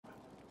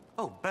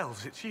Oh,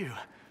 Bells, it's you.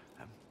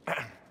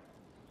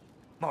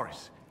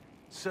 Morris.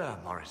 Sir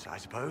Morris, I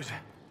suppose.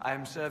 I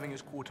am serving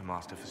as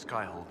quartermaster for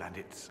Skyhold and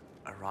its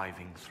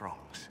arriving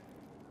throngs.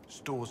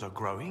 Stores are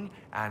growing,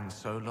 and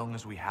so long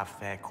as we have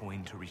fair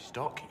coin to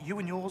restock, you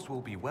and yours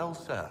will be well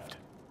served.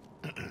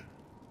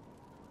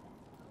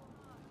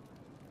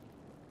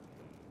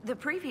 The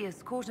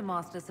previous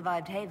quartermaster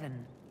survived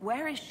Haven.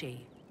 Where is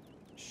she?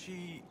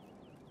 She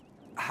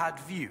had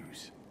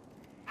views.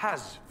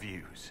 Has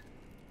views.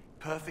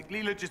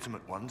 Perfectly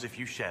legitimate ones if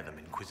you share them,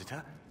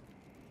 Inquisitor.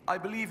 I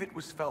believe it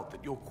was felt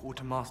that your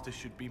quartermaster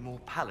should be more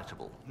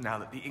palatable now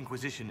that the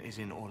Inquisition is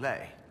in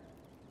Orlais.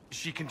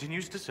 She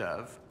continues to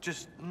serve,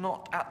 just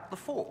not at the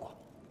fore.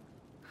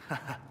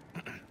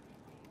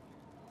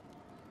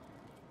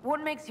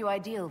 What makes you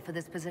ideal for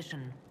this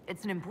position?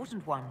 It's an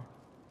important one.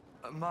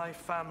 My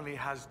family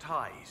has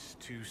ties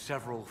to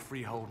several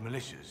freehold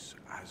militias,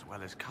 as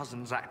well as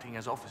cousins acting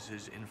as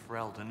officers in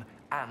Ferelden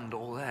and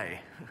Orlais.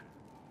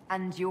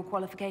 And your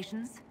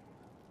qualifications?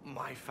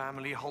 My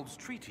family holds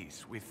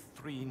treaties with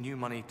 3 new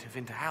money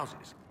Tevinter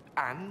houses,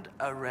 and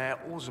a rare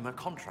Orzuma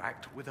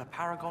contract with a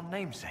Paragon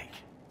namesake.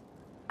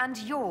 And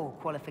your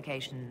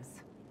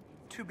qualifications?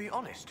 To be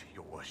honest,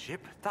 your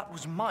worship, that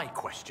was my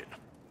question.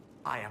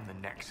 I am the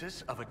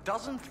nexus of a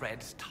dozen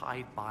threads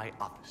tied by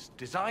others,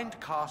 designed to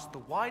cast the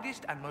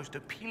widest and most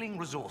appealing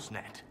resource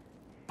net.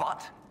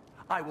 But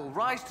I will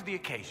rise to the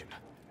occasion.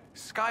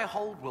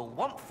 Skyhold will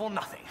want for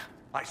nothing.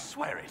 I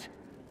swear it.